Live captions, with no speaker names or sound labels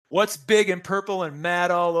what's big and purple and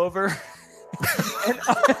mad all over and,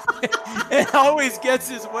 and always gets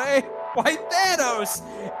his way? Why, Thanos.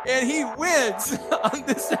 And he wins on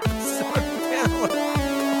this episode of Panelism.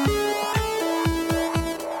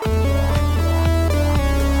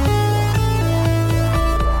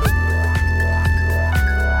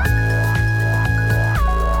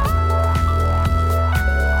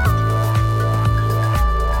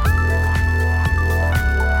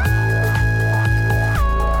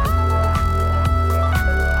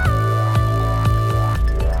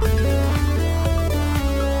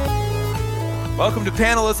 Welcome to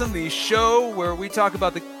Panelism, the show where we talk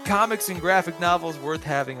about the comics and graphic novels worth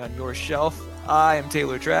having on your shelf. I am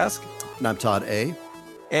Taylor Trask. And I'm Todd A.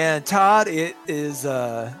 And Todd, it is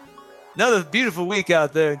another beautiful week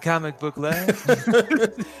out there in comic book land.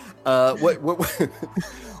 What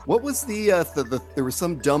was the there was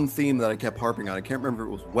some dumb theme that I kept harping on. I can't remember if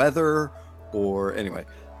it was weather or anyway.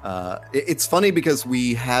 It's funny because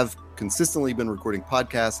we have consistently been recording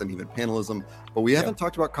podcasts and even Panelism, but we haven't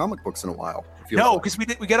talked about comic books in a while. No, because we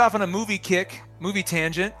got off on a movie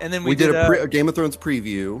tangent, and then we did a Game of Thrones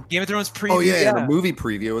preview. Oh yeah, and a movie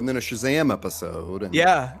preview, and then a Shazam episode. And,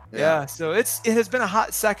 yeah. So it has been a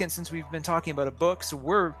hot second since we've been talking about a book, so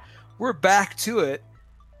we're back to it,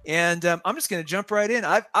 and I'm just going to jump right in.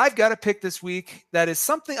 I've got a pick this week that is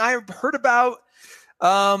something I heard about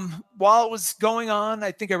while it was going on.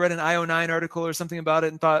 I think I read an IO9 article or something about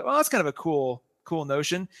it and thought, well, that's kind of a cool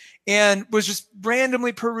notion, and was just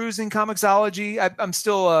randomly perusing Comixology. I'm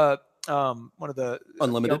still one of the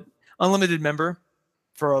unlimited member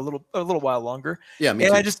for a little while longer. Yeah, me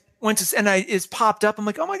and too. I just went to, and it's popped up. I'm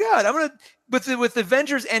like, oh my god, I'm gonna with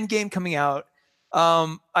Avengers Endgame coming out.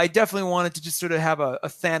 I definitely wanted to just sort of have a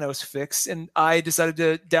Thanos fix, and I decided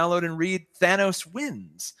to download and read Thanos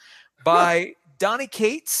Wins by Donny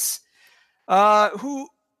Cates, who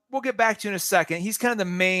we'll get back to in a second. He's kind of the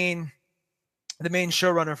main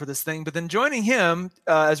showrunner for this thing. But then joining him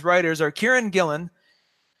as writers are Kieran Gillen,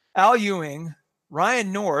 Al Ewing,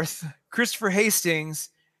 Ryan North, Christopher Hastings,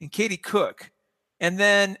 and Katie Cook. And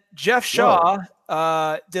then Jeff Shaw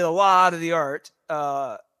did a lot of the art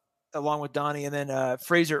along with Donnie, and then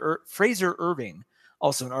Fraser Irving,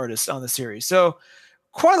 also an artist on the series. So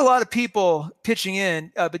quite a lot of people pitching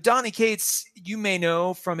in. But Donny Cates, you may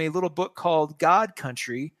know from a little book called God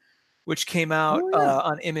Country, which came out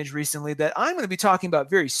on Image recently, that I'm going to be talking about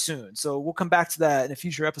very soon. So we'll come back to that in a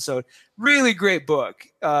future episode. Really great book,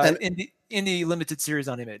 indie limited series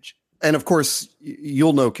on Image. And of course,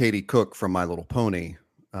 you'll know Katie Cook from My Little Pony.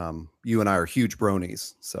 You and I are huge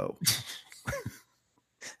bronies, so.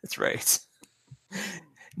 That's right.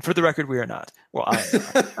 For the record, we are not. Well,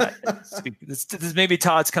 this may be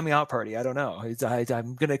Todd's coming out party. I don't know.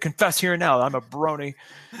 I'm going to confess here and now. I'm a brony.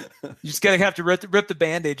 You just gotta have to rip the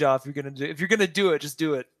bandage off. If you're gonna do it, just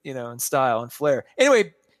do it, in style and flair.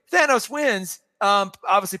 Anyway, Thanos Wins.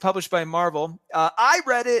 Obviously published by Marvel. I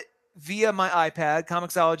read it via my iPad,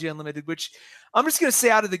 Comixology Unlimited, which I'm just gonna say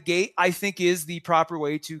out of the gate, I think is the proper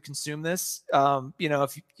way to consume this.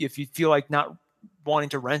 If you feel like not wanting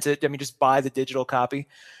to rent it, just buy the digital copy.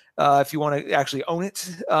 If you want to actually own it.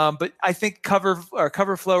 But I think cover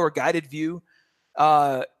flow or guided view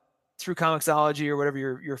through Comixology or whatever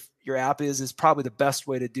your app is probably the best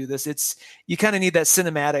way to do this. You kind of need that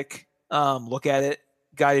cinematic look at it.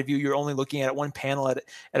 Guided view, you're only looking at one panel at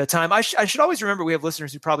a time. I should always remember we have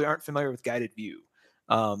listeners who probably aren't familiar with guided view.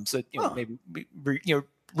 Maybe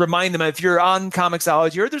remind them, if you're on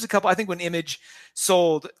Comixology, or there's a couple, I think when Image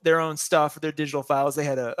sold their own stuff, their digital files, they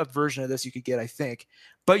had a version of this you could get, I think.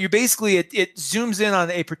 But you're basically, it zooms in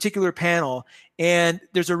on a particular panel, and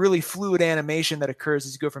there's a really fluid animation that occurs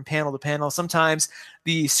as you go from panel to panel. Sometimes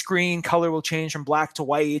the screen color will change from black to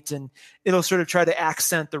white, and it'll sort of try to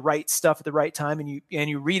accent the right stuff at the right time, and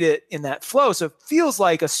you read it in that flow. So it feels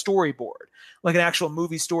like a storyboard, like an actual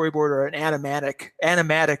movie storyboard or an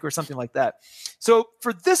animatic or something like that. So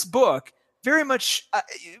for this book, very much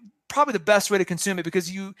probably the best way to consume it,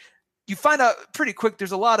 because you find out pretty quick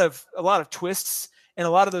there's a lot of twists, and a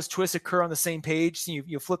lot of those twists occur on the same page. So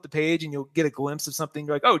you flip the page and you'll get a glimpse of something.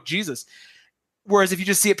 You're like, oh, Jesus. Whereas if you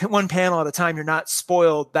just see it one panel at a time, you're not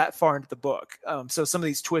spoiled that far into the book. So some of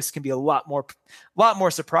these twists can be a lot more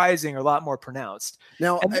surprising or a lot more pronounced.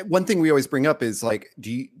 Now, one thing we always bring up is like,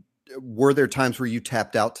 were there times where you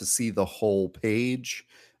tapped out to see the whole page?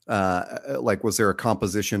 Like, was there a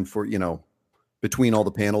composition for, between all the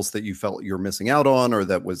panels that you felt you're missing out on, or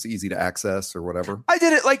that was easy to access or whatever? I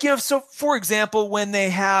did it like, so for example, when they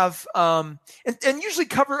have, and usually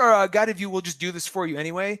cover or guided view will just do this for you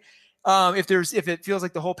anyway. If it feels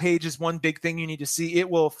like the whole page is one big thing you need to see, it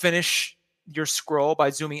will finish your scroll by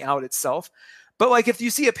zooming out itself. But like if you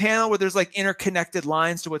see a panel where there's like interconnected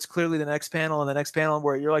lines to what's clearly the next panel and the next panel,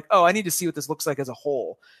 where you're like, oh, I need to see what this looks like as a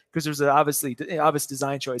whole because there's an obvious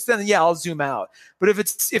design choice, then yeah, I'll zoom out. But if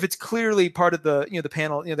it's clearly part of the the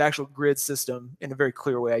panel, the actual grid system in a very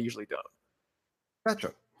clear way, I usually don't.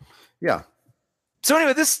 Gotcha. Yeah. So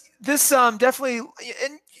anyway, this definitely,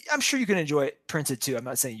 and I'm sure you can enjoy it printed too. I'm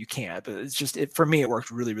not saying you can't, but it's just for me, it worked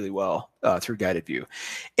really, really well through guided view.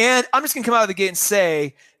 And I'm just gonna come out of the gate and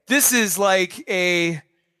say this is like the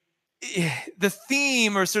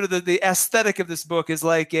theme or sort of the aesthetic of this book is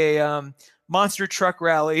like a monster truck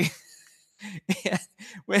rally,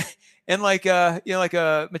 and like a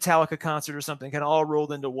Metallica concert or something, kind of all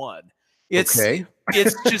rolled into one. It's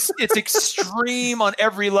extreme on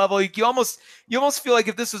every level. You almost feel like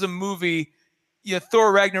if this was a movie,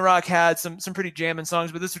 Thor Ragnarok had some pretty jamming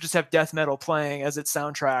songs, but this would just have death metal playing as its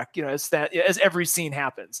soundtrack. As every scene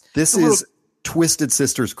happens. This is Twisted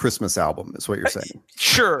Sister's Christmas album, is what you're saying.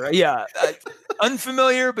 Sure, yeah,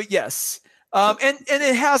 unfamiliar, but yes, and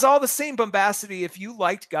it has all the same bombacity. If you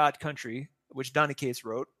liked God Country, which Donny Cates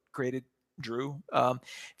wrote, created, drew,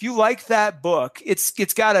 if you like that book, it's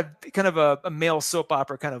got a kind of a male soap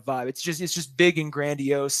opera kind of vibe. It's just big and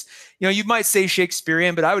grandiose. You might say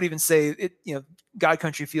Shakespearean, but I would even say it. God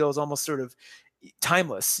Country feels almost sort of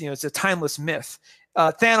timeless. It's a timeless myth.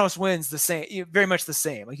 Thanos wins the same, very much the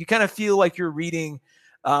same. Like you kind of feel like you're reading,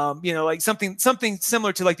 like something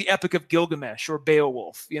similar to like the Epic of Gilgamesh or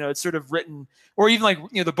Beowulf. It's sort of written, or even like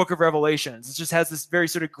the Book of Revelations. It just has this very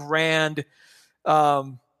sort of grand,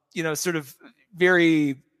 sort of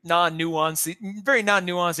very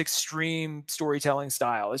non-nuanced, extreme storytelling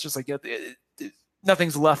style. It's just like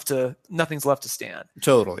nothing's left to stand.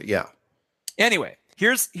 Totally, yeah. Anyway,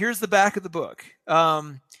 here's the back of the book.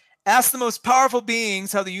 Ask the most powerful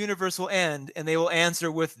beings how the universe will end, and they will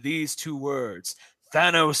answer with these two words: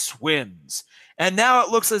 Thanos wins. And now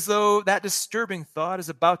it looks as though that disturbing thought is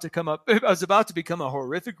about to become a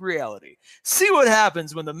horrific reality. See what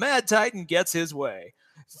happens when the Mad Titan gets his way.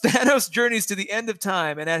 Thanos journeys to the end of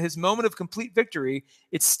time, and at his moment of complete victory,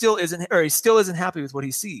 he still isn't happy with what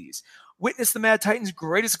he sees. Witness the Mad Titan's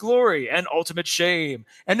greatest glory and ultimate shame.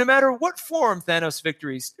 And no matter what form Thanos'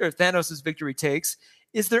 victory takes,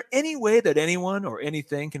 is there any way that anyone or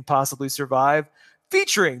anything can possibly survive?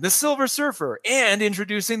 Featuring the Silver Surfer and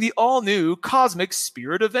introducing the all-new Cosmic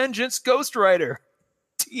Spirit of Vengeance Ghost Rider.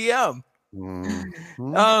 TM.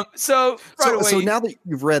 Mm-hmm. So now that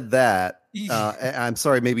you've read that, I'm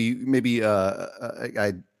sorry, maybe now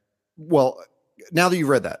that you've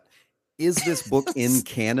read that, is this book in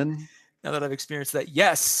canon? Now that I've experienced that,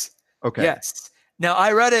 yes. Okay. Yes. Now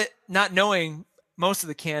I read it not knowing most of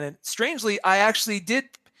the canon. Strangely, I actually did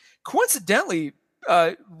coincidentally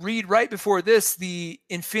read right before this the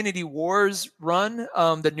Infinity Wars run,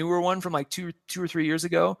 the newer one from like two or 3 years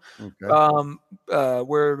ago, okay.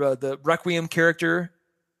 Where the Requiem character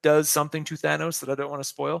does something to Thanos that I don't want to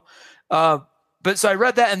spoil. But so I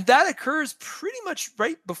read that, and that occurs pretty much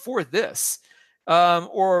right before this,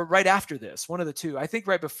 or right after this, one of the two. I think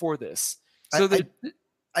right before this. So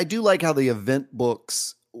I do like how the event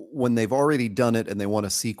books, when they've already done it and they want a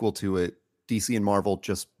sequel to it, DC and Marvel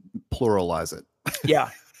just pluralize it. Yeah.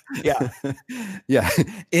 Yeah.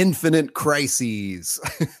 Infinite Crises,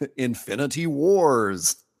 Infinity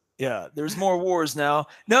Wars. Yeah, there's more wars now.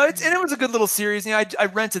 No, it was a good little series. I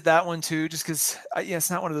rented that one too, just because it's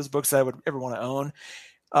not one of those books I would ever want to own.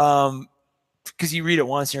 Because you read it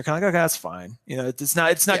once and you're kind of like, okay, that's fine. It's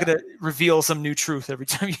not going to reveal some new truth every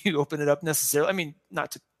time you open it up necessarily. I mean,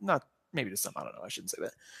 not maybe to some, I don't know. I shouldn't say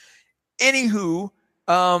that. Anywho,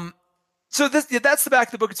 so that's the back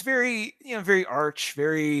of the book. It's very, very arch,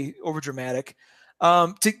 very overdramatic.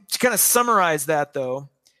 To kind of summarize that though,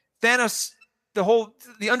 Thanos,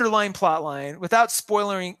 the underlying plot line, without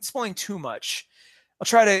spoiling too much, I'll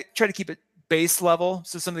try to keep it base level.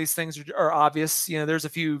 So some of these things are obvious. There's a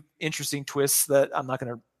few interesting twists that I'm not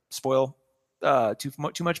going to spoil too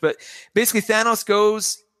much, but basically Thanos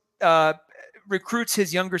goes, recruits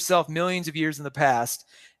his younger self millions of years in the past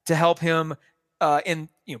to help him in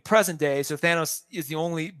present day. So Thanos is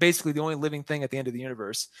basically the only living thing at the end of the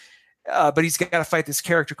universe. But he's got to fight this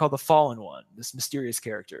character called the Fallen One, this mysterious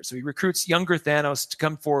character. So he recruits younger Thanos to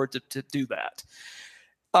come forward to do that.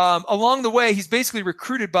 Along the way, he's basically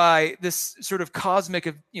recruited by this sort of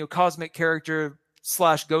cosmic character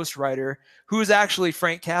 / Ghost Rider, who is actually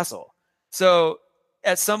Frank Castle. So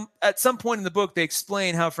at some point in the book, they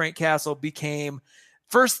explain how Frank Castle became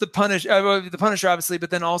first the Punisher, obviously, but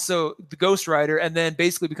then also the Ghost Rider, and then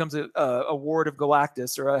basically becomes a ward of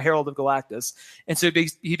Galactus or a herald of Galactus. And so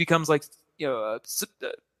he becomes like,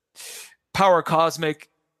 power cosmic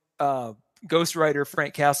Ghost Rider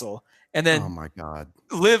Frank Castle, and then Oh my god.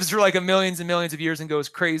 lives for like millions and millions of years and goes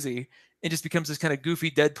crazy and just becomes this kind of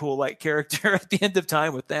goofy Deadpool-like character at the end of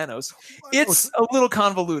time with Thanos. It's a little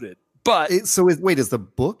convoluted, but Wait, is the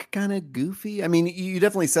book kind of goofy? I mean, you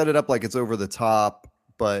definitely set it up like it's over the top,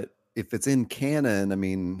 but if it's in canon, I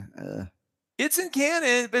mean, it's in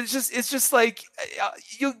canon, but it's just like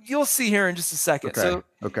you'll see here in just a second. okay, So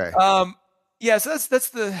okay. yeah, so that's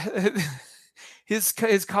the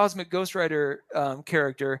his cosmic Ghost Rider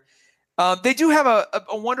character. They do have a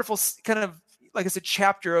wonderful kind of, like I said,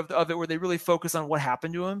 chapter of it where they really focus on what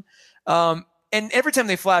happened to him. And every time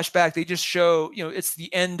they flash back, they just show, it's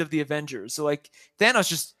the end of the Avengers. So like Thanos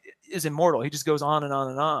just is immortal. He just goes on and on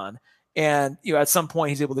and on. And, at some point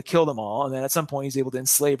he's able to kill them all. And then at some point he's able to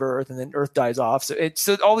enslave Earth, and then Earth dies off.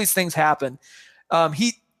 So all these things happen.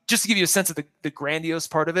 Just to give you a sense of the grandiose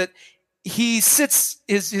part of it, he sits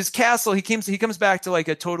his castle. He comes back to like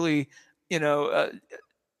a totally,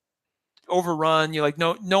 overrun. You're like,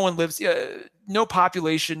 no one lives, no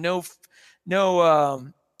population, no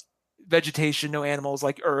vegetation, no animals,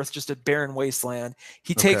 like Earth, just a barren wasteland.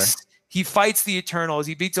 He fights the Eternals.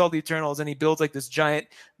 He beats all the Eternals, and he builds like this giant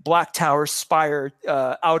black tower spire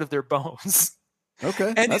out of their bones.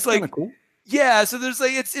 Okay, and that's kind of cool. Yeah, so there's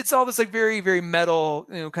like it's all this like very very metal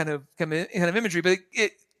kind of imagery, but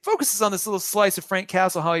it focuses on this little slice of Frank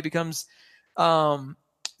Castle, how he becomes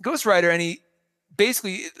Ghost Rider, and he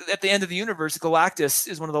basically at the end of the universe, Galactus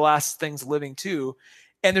is one of the last things living too.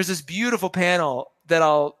 And there's this beautiful panel that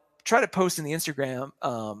I'll try to post in the Instagram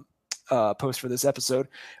post for this episode,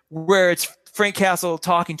 where it's Frank Castle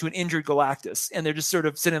talking to an injured Galactus, and they're just sort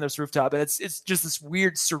of sitting on this rooftop, and it's just this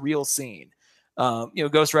weird surreal scene.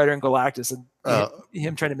 Ghost Rider and Galactus, and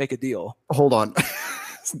him trying to make a deal. Hold on.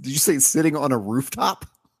 Did you say sitting on a rooftop?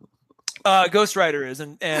 Ghost Rider is,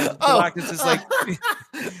 and Galactus is like.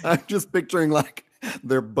 I'm just picturing like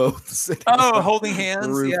they're both sitting. Holding hands.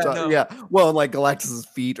 Rooftop. Yeah, no. Yeah. Well, like Galactus's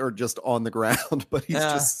feet are just on the ground, but he's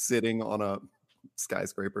just sitting on a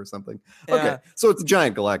skyscraper or something. Yeah. Okay, so it's a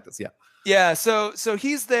giant Galactus. Yeah. Yeah, so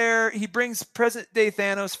he's there. He brings present day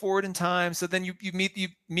Thanos forward in time. So then you meet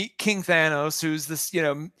King Thanos, who's this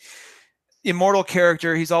immortal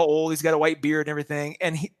character. He's all old. He's got a white beard and everything.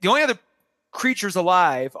 And the only other creatures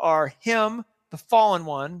alive are him, the Fallen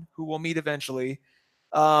One, who we'll meet eventually,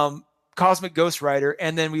 Cosmic Ghost Rider,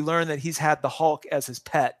 and then we learn that he's had the Hulk as his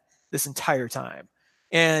pet this entire time.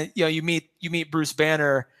 And you meet Bruce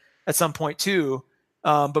Banner at some point too.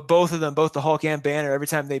 But both of them, both the Hulk and Banner, every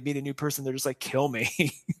time they meet a new person, they're just like, kill me.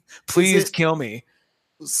 Please kill me.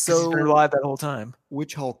 So he's been alive that whole time.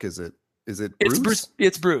 Which Hulk is it? Is it Bruce?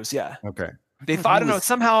 It's Bruce, yeah. Okay. I don't know,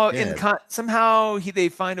 somehow they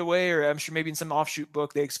find a way, or I'm sure maybe in some offshoot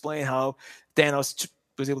book they explain how Thanos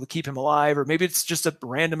was able to keep him alive, or maybe it's just a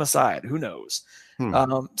random aside. Who knows?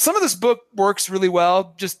 Some of this book works really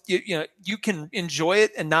well. Just you can enjoy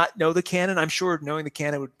it and not know the canon. I'm sure knowing the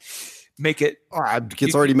canon would make it.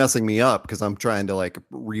 It's already messing me up because I'm trying to like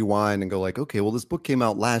rewind and go like, okay, well, this book came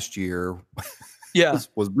out last year. Yeah.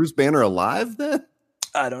 Was Bruce Banner alive then?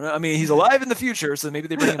 I don't know. I mean, he's alive in the future, so maybe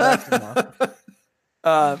they bring him back now.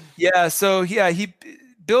 He lives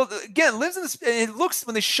in this, and it looks,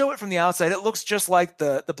 when they show it from the outside, it looks just like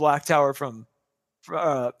the Black Tower from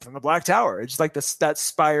the Black Tower. It's just like that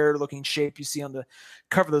spire looking shape you see on the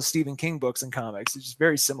cover of those Stephen King books and comics. It's just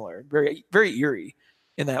very similar, very, very eerie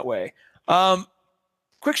in that way.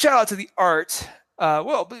 Quick shout out to the art.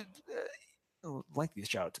 Lengthy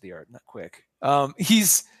shout out to the art, not quick.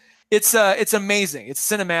 It's amazing. It's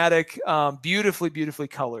cinematic, beautifully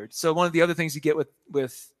colored. So one of the other things you get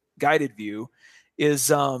with guided view is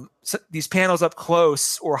these panels up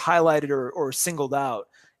close or highlighted or singled out.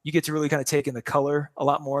 You get to really kind of take in the color a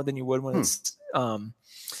lot more than you would when it's on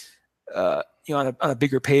a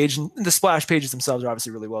bigger page. And the splash pages themselves are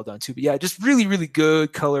obviously really well done too. But yeah, just really, really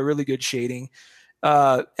good color, really good shading.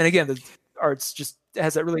 And again, the art's just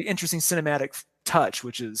has that really interesting cinematic touch,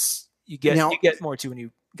 which is you get more to when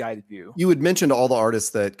you guided view. You had mentioned all the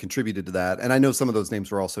artists that contributed to that, and I know some of those names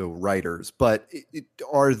were also writers, but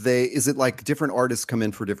is it like different artists come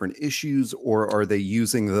in for different issues, or are they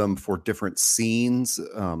using them for different scenes?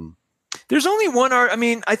 There's only one art. I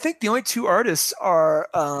mean, I think the only two artists are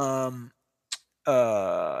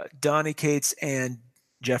Donny Cates and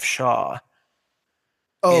Jeff Shaw.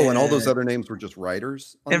 Oh, and all those other names were just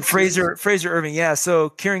writers? And Fraser Irving, yeah. So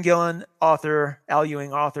Kieran Gillen, author, Al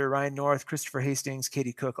Ewing, author, Ryan North, Christopher Hastings,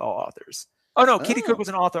 Katie Cook, all authors. Oh no, Katie Cook was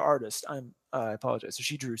an author artist. I apologize. So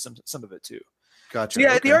she drew some of it too. Gotcha. So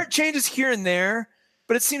yeah, the art changes here and there,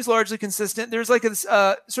 but it seems largely consistent. There's like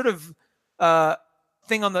a sort of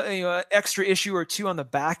thing on the extra issue or two on the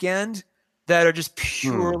back end that are just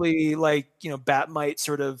purely like Batmite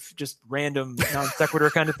sort of just random non sequitur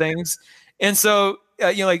kind of things. And so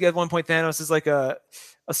like at one point Thanos is like a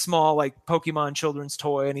small like Pokemon children's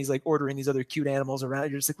toy, and he's like ordering these other cute animals around.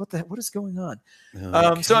 You're just like, what is going on?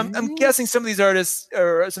 Okay. So I'm guessing some of these artists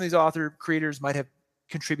or some of these author creators might have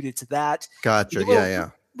contributed to that. Gotcha. Yeah.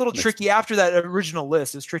 Little tricky after that original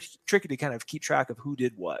list. It was tricky to kind of keep track of who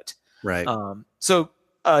did what. Right. So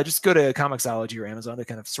just go to Comixology or Amazon to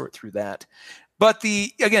kind of sort through that. But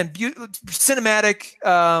cinematic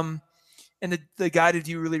and the guided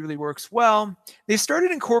view really, really works well. They've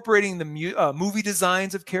started incorporating the movie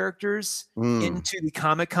designs of characters into the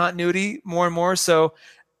comic continuity more and more. So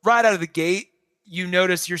right out of the gate, you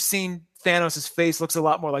notice you're seeing Thanos' face looks a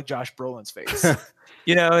lot more like Josh Brolin's face.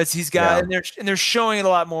 He's got, and they're showing it a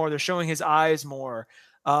lot more. They're showing his eyes more.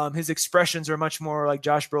 His expressions are much more like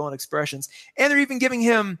Josh Brolin expressions, and they're even giving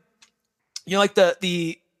him, like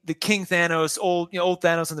the King Thanos, old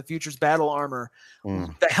Thanos in the Future's battle armor.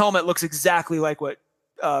 The helmet looks exactly like what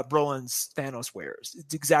Brolin's Thanos wears.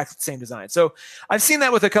 It's exactly the same design. So I've seen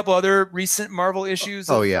that with a couple other recent Marvel issues.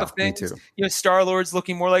 Of things. Me too. Star-Lord's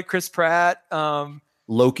looking more like Chris Pratt.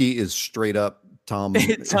 Loki is straight up Tom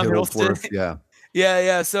Hiddleston.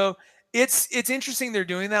 Yeah. So it's interesting they're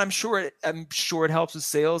doing that. I'm sure it helps with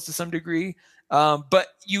sales to some degree. But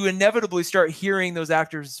you inevitably start hearing those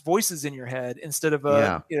actors' voices in your head instead of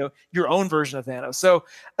your own version of Thanos. So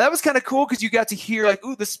that was kind of cool because you got to hear like,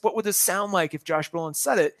 ooh, what would this sound like if Josh Brolin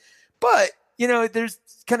said it? But there's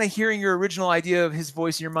kind of hearing your original idea of his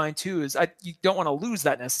voice in your mind too. You don't want to lose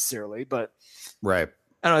that necessarily, but right.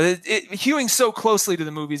 I don't know. Hewing so closely to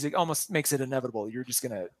the movies, it almost makes it inevitable. You're just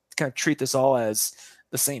gonna kind of treat this all as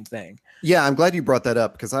the same thing. Yeah, I'm glad you brought that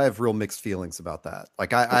up because I have real mixed feelings about that.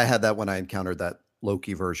 Like I had that when I encountered that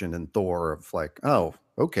Loki version in Thor of like, oh,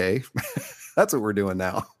 okay, that's what we're doing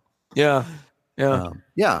now. Yeah.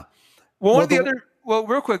 Well,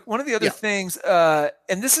 real quick, one of the other things,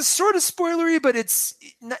 and this is sort of spoilery, but it's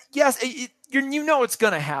not, it's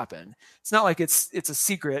going to happen. It's not like it's a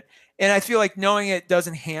secret, and I feel like knowing it does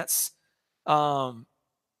enhance your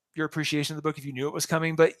appreciation of the book if you knew it was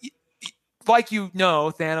coming, but. Like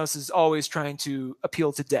Thanos is always trying to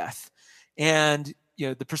appeal to death, and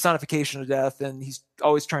the personification of death, and he's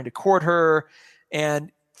always trying to court her.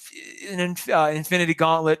 And in Infinity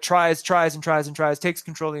Gauntlet, tries, takes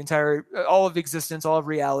control of all of existence, all of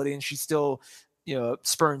reality, and she still,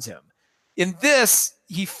 spurns him. In this,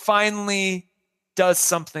 he finally does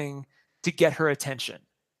something to get her attention,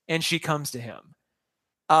 and she comes to him.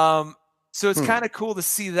 So it's kind of cool to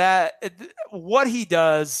see that. What he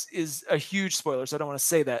does is a huge spoiler, so I don't want to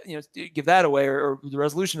say that, give that away or the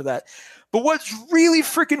resolution of that. But what's really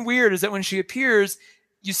freaking weird is that when she appears,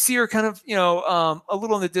 you see her kind of, a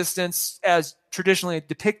little in the distance as traditionally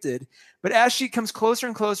depicted. But as she comes closer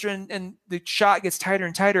and closer and the shot gets tighter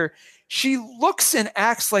and tighter, she looks and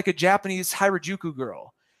acts like a Japanese Harajuku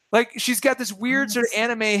girl. Like she's got this weird sort of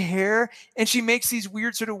anime hair, and she makes these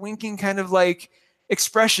weird sort of winking kind of like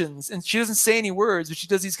expressions, and she doesn't say any words, but she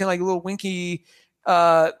does these kind of like little winky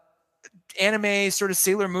anime sort of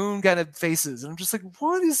Sailor Moon kind of faces, and I'm just like,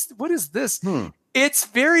 what is this? It's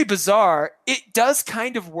very bizarre. It does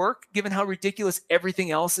kind of work given how ridiculous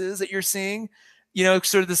everything else is that you're seeing,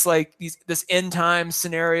 sort of this like this end time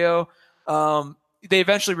scenario. They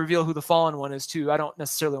eventually reveal who the fallen one is too. I don't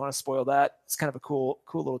necessarily want to spoil that. It's kind of a cool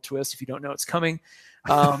little twist if you don't know it's coming.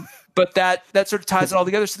 But that sort of ties it all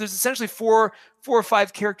together. So there's essentially four or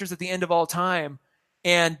five characters at the end of all time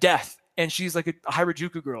and death. And she's like a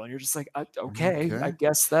Harajuku girl. And you're just like, okay, I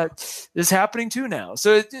guess that is happening too now.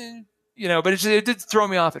 So, but it did throw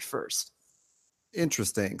me off at first.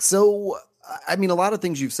 Interesting. So, I mean, a lot of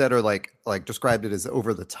things you've said are like described it as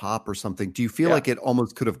over the top or something. Do you feel like it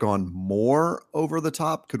almost could have gone more over the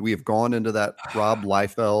top? Could we have gone into that Rob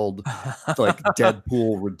Liefeld, like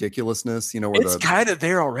Deadpool ridiculousness? Where it's kind of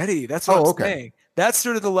there already. That's what I'm saying. That's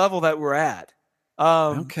sort of the level that we're at.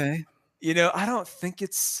 I don't think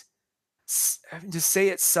it's to say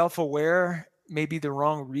it's self-aware, maybe the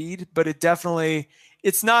wrong read, but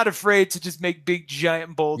it's not afraid to just make big,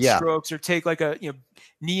 giant, bold strokes or take like a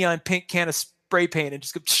neon pink can of spray paint and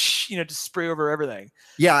just go, just spray over everything.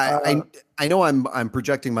 Yeah, I know I'm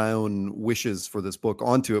projecting my own wishes for this book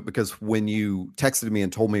onto it because when you texted me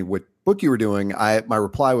and told me what book you were doing, my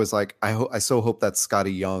reply was like, I so hope that's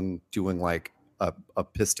Scotty Young doing like a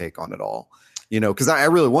piss take on it all, because I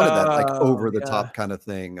really wanted that like over the top kind of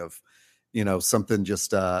thing of, something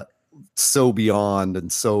just so beyond and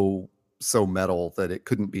so metal that it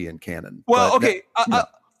couldn't be in canon. Well,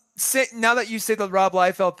 now that you say the Rob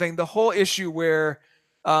Liefeld thing, the whole issue where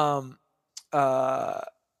um, uh,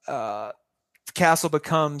 uh, Castle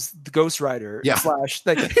becomes the Ghost Rider slash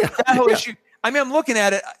like that whole issue. I mean, I'm looking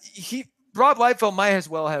at it. Rob Liefeld might as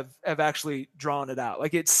well have actually drawn it out.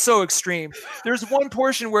 Like, it's so extreme. There's one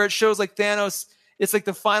portion where it shows like Thanos. It's like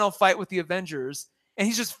the final fight with the Avengers, and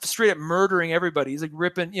he's just straight up murdering everybody. He's like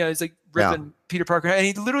ripping, he's like ripping Peter Parker, and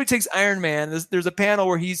he literally takes Iron Man. There's a panel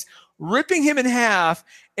where he's ripping him in half,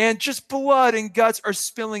 and just blood and guts are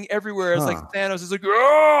spilling everywhere. It's like Thanos is like,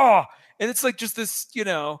 oh, and it's like just this,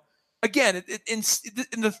 Again, in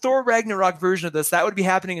the Thor Ragnarok version of this, that would be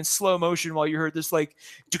happening in slow motion while you heard this like,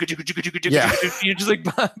 you're just like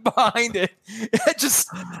behind it. It just,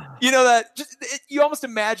 you almost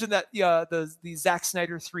imagine that the Zack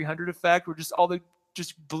Snyder 300 effect, where just all the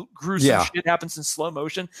just gruesome shit happens in slow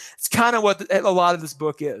motion. It's kind of what a lot of this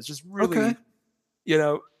book is, just really,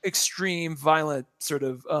 extreme, violent sort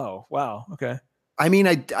of. Oh wow, okay. I mean,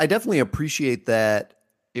 I definitely appreciate that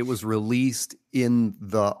it was released in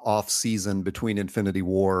the off season between Infinity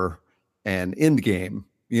War and Endgame,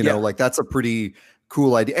 like that's a pretty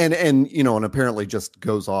cool idea. And apparently just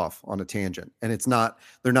goes off on a tangent, and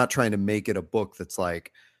they're not trying to make it a book that's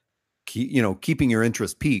like, keeping your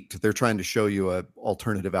interest peaked. They're trying to show you a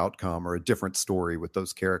alternative outcome or a different story with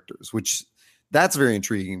those characters, which that's very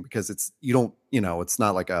intriguing because it's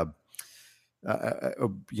not like a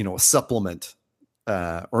supplement.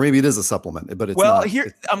 Or maybe it is a supplement, but it's not.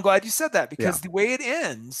 I'm glad you said that, because the way it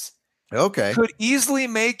ends, could easily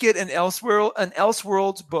make it an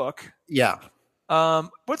Elseworlds book. Yeah.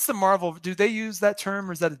 What's the Marvel? Do they use that term,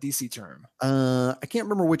 or is that a DC term? I can't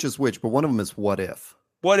remember which is which, but one of them is What If.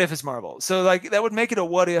 What If is Marvel, so like that would make it a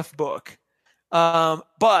What If book.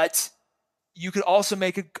 But you could also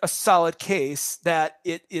make a solid case that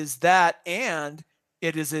it is that, and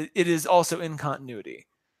it is also in continuity.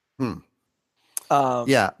 Well,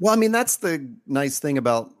 I mean, that's the nice thing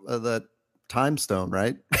about the Time Stone,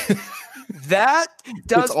 right? That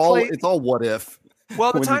does it's all what if.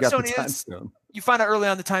 Well, the Time Stone you find out early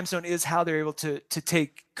on the Time Stone is how they're able to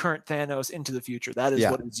take current Thanos into the future. That is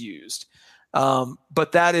what is used.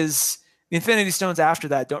 But that is the Infinity Stones after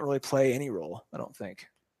that don't really play any role, I don't think.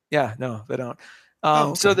 Yeah, no, they don't.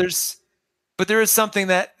 So there is something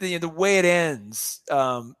that the way it ends,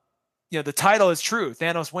 the title is true.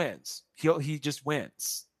 Thanos wins. He just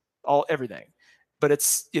wins everything, but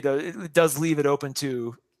it's, it does leave it open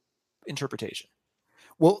to interpretation.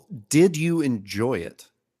 Well, did you enjoy it?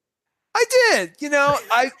 I did.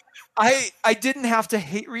 I didn't have to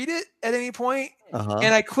read it at any point,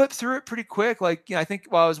 and I clipped through it pretty quick. Like, I think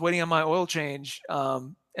while I was waiting on my oil change,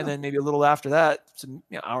 and then maybe a little after that, some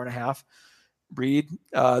hour and a half read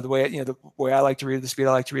the way I like to read, the speed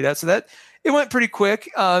I like to read at. So that it went pretty quick.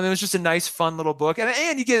 It was just a nice, fun little book,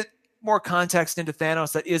 and you get more context into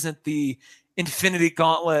Thanos that isn't the Infinity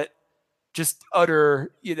Gauntlet, just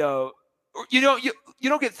utter, you don't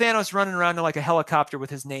get Thanos running around in like a helicopter with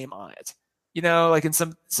his name on it, like in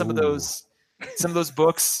some of those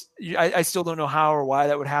books. I still don't know how or why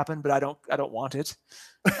that would happen, but I don't want it.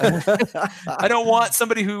 I don't want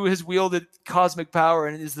somebody who has wielded cosmic power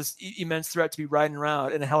and is this immense threat to be riding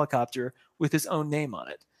around in a helicopter with his own name on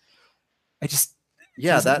it.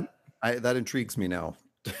 That intrigues me now.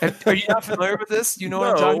 Are you not familiar with this? You know what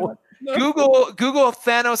I'm talking about? No. Google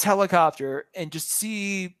Thanos helicopter and just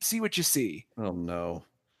see what you see. Oh no.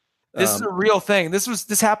 This is a real thing.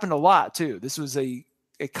 This happened a lot too. This was a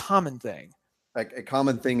common thing. Like a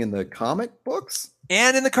common thing in the comic books?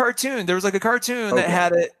 And in the cartoon. There was like a cartoon that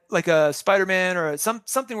had it like a Spider-Man or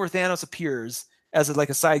something where Thanos appears as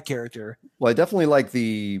a side character. Well, I definitely like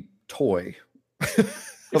the toy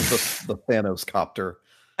of the Thanos copter.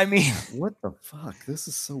 I mean, what the fuck? This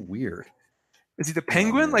is so weird. Is he the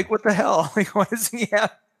Penguin? Like, what the hell? Like, what does he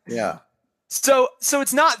have? Yeah. So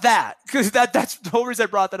it's not that, because that's the whole reason I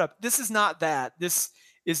brought that up. This is not that. This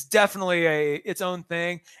is definitely its own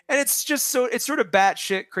thing, and it's just it's sort of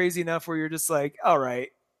batshit crazy enough where you're just like, all right,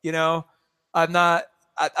 I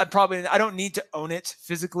don't need to own it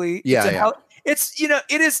physically. It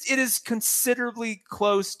is considerably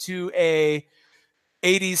close to a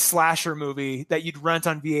 80s slasher movie that you'd rent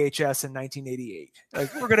on VHS in 1988.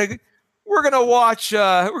 Like, we're gonna watch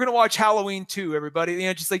Halloween 2,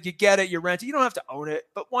 everybody. Just like, you get it, you rent it. You don't have to own it,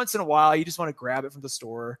 but once in a while, you just want to grab it from the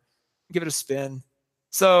store, give it a spin.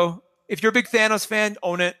 So if you're a big Thanos fan,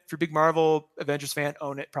 own it. If you're a big Marvel Avengers fan,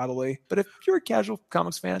 own it probably. But if you're a casual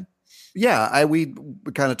comics fan, we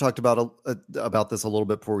kind of talked about this a little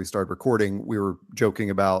bit before we started recording. We were joking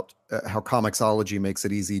about how Comixology makes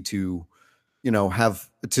it easy to have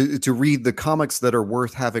to read the comics that are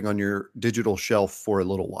worth having on your digital shelf for a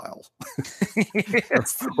little while,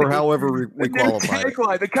 Yes. or however we qualify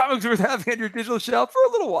it. The comics worth having on your digital shelf for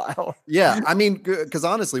a little while. Yeah, I mean, because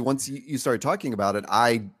honestly, once you started talking about it,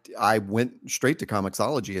 I went straight to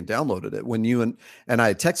Comixology and downloaded it. When you and I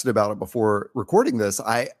had texted about it before recording this,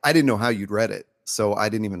 I didn't know how you'd read it, so I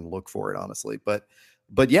didn't even look for it, honestly. But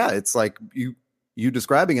yeah, it's like you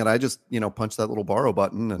describing it. I just punch that little borrow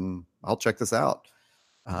button and I'll check this out.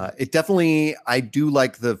 It definitely, I do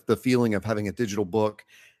like the feeling of having a digital book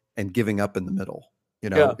and giving up in the middle.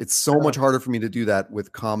 It's so much harder for me to do that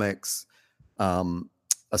with comics,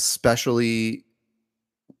 especially.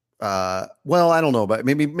 Well, I don't know, but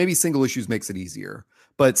maybe single issues makes it easier.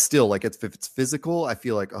 But still, like if it's physical, I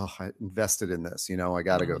feel like, oh, I invested in this. I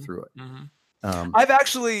got to go through it. I've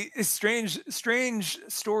actually, a strange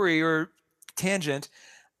story or tangent.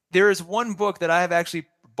 There is one book that I have actually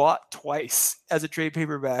bought twice as a trade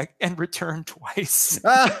paperback and returned twice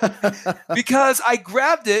because I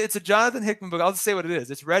grabbed it. It's a Jonathan Hickman book. I'll just say what it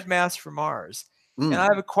is. It's Red Mask for Mars. And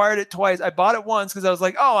I've acquired it twice. I bought it once because I was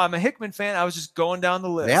like, oh, I'm a Hickman fan. I was just going down the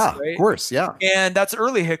list. Yeah, right? Of course. Yeah. And that's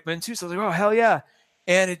early Hickman too. So I was like, oh, hell yeah.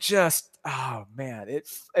 And it just, oh man,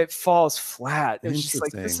 it falls flat. It's just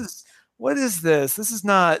like, what is this? This is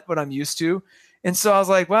not what I'm used to. And so I was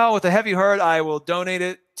like, well, with a heavy heart, I will donate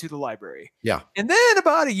it to the library. Yeah. And then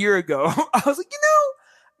about a year ago, I was like,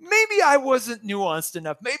 maybe I wasn't nuanced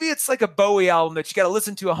enough. Maybe it's like a Bowie album that you got to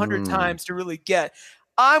listen to 100 times to really get.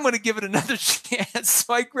 I'm going to give it another chance.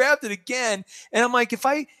 So I grabbed it again. And I'm like, if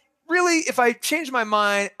I change my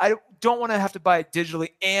mind, I don't want to have to buy it digitally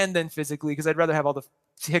and then physically, because I'd rather have all the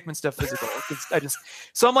Hickman stuff physical.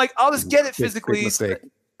 So I'm like, I'll just get it physically.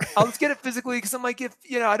 I'll just get it physically because I'm like, if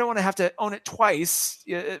I don't want to have to own it twice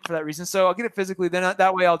for that reason. So I'll get it physically. Then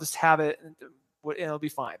that way I'll just have it and it'll be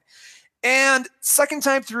fine. And second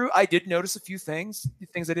time through, I did notice a few things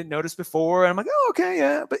I didn't notice before. And I'm like, oh, okay,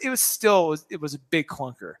 yeah. But it was a big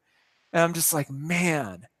clunker. And I'm just like,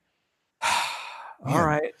 man. All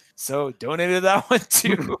right. So donated that one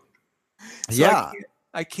too. So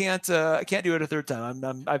I can't do it a third time.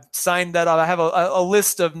 I've signed that up. I have a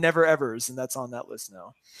list of never evers, and that's on that list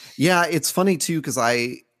now. Yeah, it's funny too because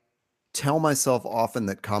I tell myself often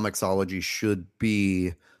that Comixology should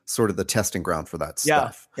be sort of the testing ground for that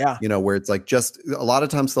stuff. Yeah. Where it's like just a lot of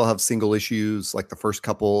times they'll have single issues. Like the first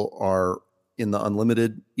couple are in the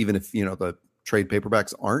unlimited, even if the trade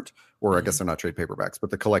paperbacks aren't, or I guess they're not trade paperbacks, but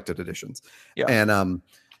the collected editions. Yeah. And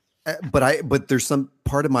but there's some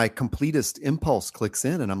part of my completist impulse clicks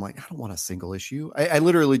in and I'm like, I don't want a single issue. I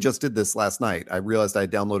literally just did this last night. I realized I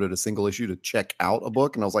downloaded a single issue to check out a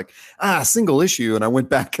book and I was like, single issue. And I went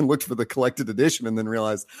back and looked for the collected edition and then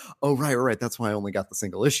realized, oh, right. That's why I only got the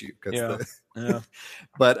single issue. Yeah.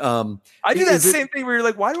 But I do that same thing where you're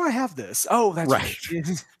like, why do I have this? Oh, that's right.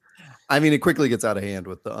 I mean, it quickly gets out of hand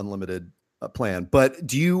with the unlimited plan. But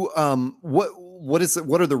do you, what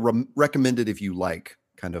are the recommended if you like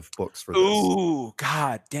kind of books for this? Ooh,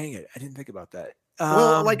 God dang it. I didn't think about that.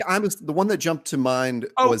 Well, the one that jumped to mind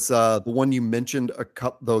was the one you mentioned,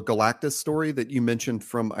 the Galactus story that you mentioned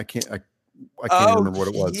from, I can't remember what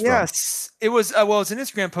it was. Yes. It was, it's an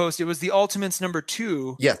Instagram post. It was the Ultimates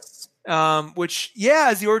 #2. Yes. Which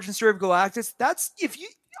is the origin story of Galactus. That's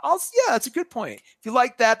a good point. If you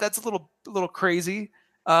like that, that's a little crazy.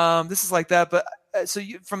 This is like that, but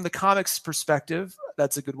from the comics perspective,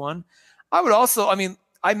 that's a good one. I would also,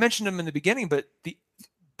 I mentioned him in the beginning, but the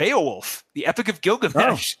Beowulf, the Epic of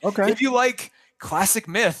Gilgamesh. Oh, okay. If you like classic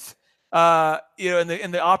myth, in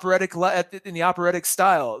the operatic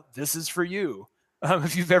style, this is for you.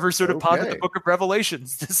 If you've ever sort of pondered the Book of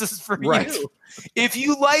Revelations, this is for you. If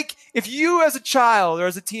you as a child or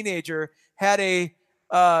as a teenager had a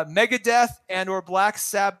Megadeth and or Black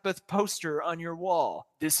Sabbath poster on your wall,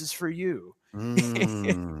 this is for you. I'm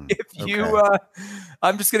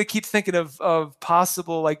just going to keep thinking of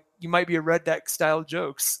possible, like you might be a Redneck style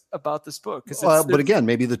jokes about this book. But again,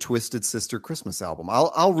 maybe the Twisted Sister Christmas album.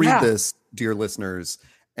 I'll read this, dear listeners.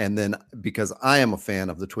 And then because I am a fan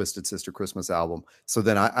of the Twisted Sister Christmas album, so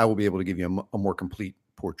then I will be able to give you a more complete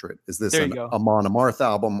portrait. Is this an Amon Amarth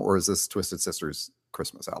album or is this Twisted Sisters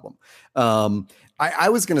Christmas album? I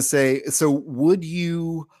was going to say, so would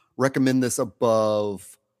you recommend this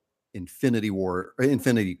above Infinity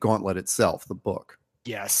Gauntlet itself, the book?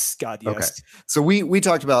 Yes. God, yes. Okay. So we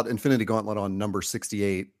talked about Infinity Gauntlet on number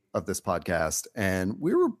 68 of this podcast, and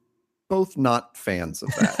we were both not fans of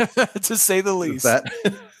that. To say the least.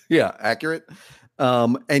 Yeah, accurate.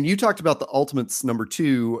 And you talked about the Ultimates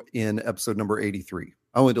 #2 in episode number 83.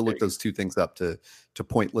 I wanted to look those two things up to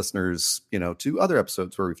point listeners, to other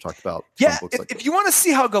episodes where we've talked about Yeah, books like if you want to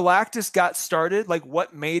see how Galactus got started, like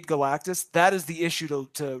what made Galactus, that is the issue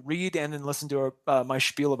to read and then listen to my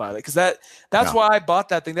spiel about it, because that's why I bought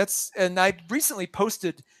that thing. And I recently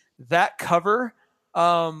posted that cover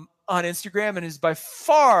on Instagram, and is by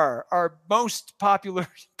far our most popular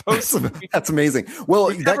post. That's amazing.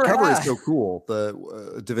 Well, that cover is so cool.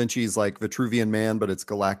 The Da Vinci's like Vitruvian Man, but it's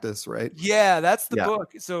Galactus, right? Yeah, that's the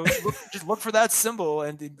book. So just look for that symbol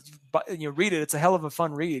and read it. It's a hell of a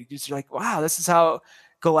fun read. You're like, wow, this is how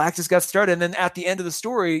Galactus got started. And then at the end of the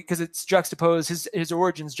story, because it's juxtaposed, his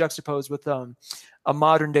origins juxtaposed with a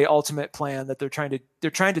modern day ultimate plan that they're trying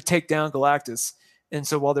to take down Galactus. And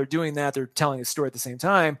so while they're doing that, they're telling a story at the same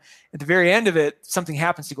time. At the very end of it, something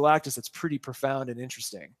happens to Galactus that's pretty profound and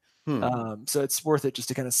interesting. So it's worth it just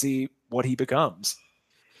to kind of see what he becomes.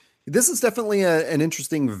 This is definitely an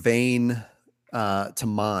interesting vein to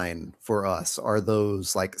mine for us. Are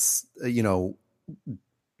those like,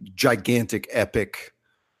 gigantic, epic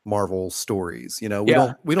Marvel stories? We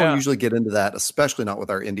don't usually get into that, especially not with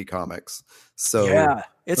our indie comics. So yeah,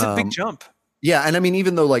 it's a big jump. Yeah, and I mean,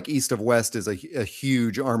 even though like East of West is a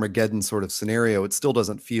huge Armageddon sort of scenario, it still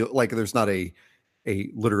doesn't feel like there's not a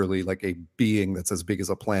literally like a being that's as big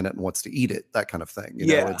as a planet and wants to eat it, that kind of thing.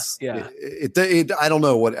 I don't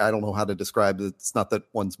know how to describe it. It's not that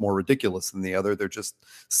one's more ridiculous than the other. They're just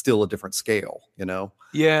still a different scale,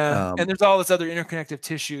 Yeah, and there's all this other interconnective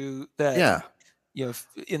tissue that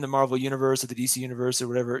in the Marvel universe or the DC universe or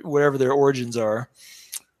whatever their origins are.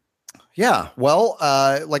 Yeah, well,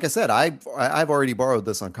 like I said, I've already borrowed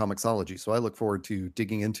this on Comixology, so I look forward to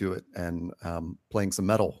digging into it and playing some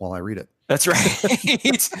metal while I read it. That's right.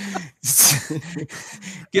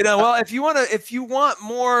 Well, if you want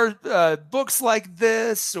more books like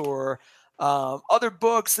this or other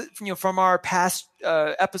books from our past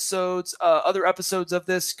episodes, other episodes of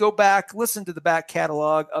this, go back, listen to the back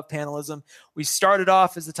catalog of Panelism. We started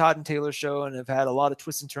off as the Todd and Taylor Show and have had a lot of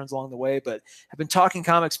twists and turns along the way, but have been talking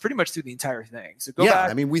comics pretty much through the entire thing. So go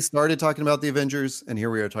back. I mean, we started talking about the Avengers, and here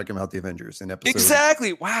we are talking about the Avengers in episode.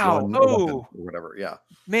 Exactly. Wow. Or whatever. Yeah.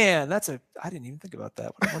 Man, I didn't even think about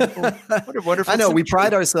that. What a wonderful. I know we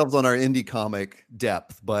pride ourselves on our indie comic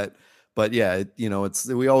depth, but yeah,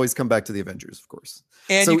 we always come back to the Avengers, of course.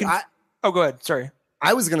 And so go ahead. Sorry.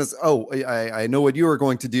 I was going to, I know what you were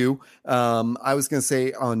going to do. I was going to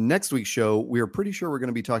say on next week's show, we are pretty sure we're going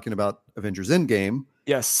to be talking about Avengers Endgame.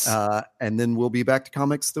 Yes. And then we'll be back to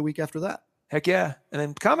comics the week after that. Heck yeah. And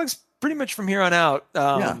then comics pretty much from here on out.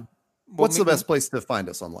 What's the best place to find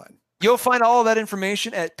us online? You'll find all of that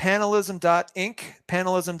information at panelism.inc,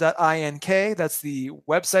 panelism.ink. That's the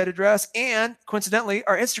website address. And coincidentally,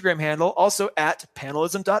 our Instagram handle also at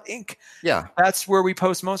panelism.inc. Yeah. That's where we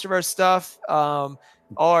post most of our stuff. All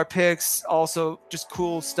our picks, also just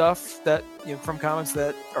cool stuff that from comics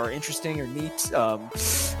that are interesting or neat.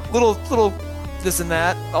 Little this and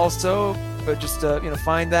that also, but just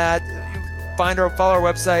find that. Follow our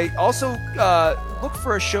website. Also, look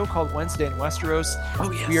for a show called Wednesday in Westeros.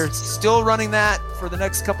 Oh, yes. We are still running that for the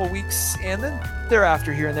next couple weeks and then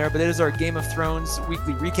thereafter here and there. But it is our Game of Thrones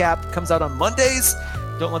weekly recap. Comes out on Mondays.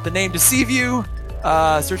 Don't let the name deceive you.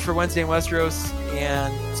 Search for Wednesday in Westeros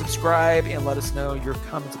and subscribe and let us know your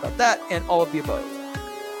comments about that and all of the above.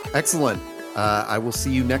 Excellent. I will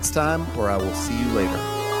see you next time, or I will see you later.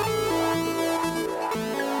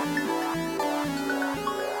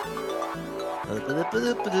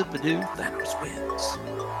 Thanos wins.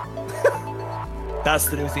 That's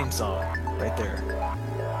the new theme song right there.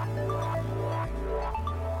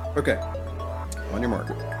 Okay. On your mark.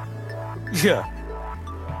 Yeah.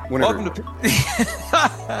 Whenever.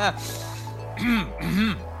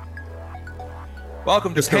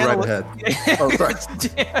 Welcome to Just go right ahead. Oh, sorry.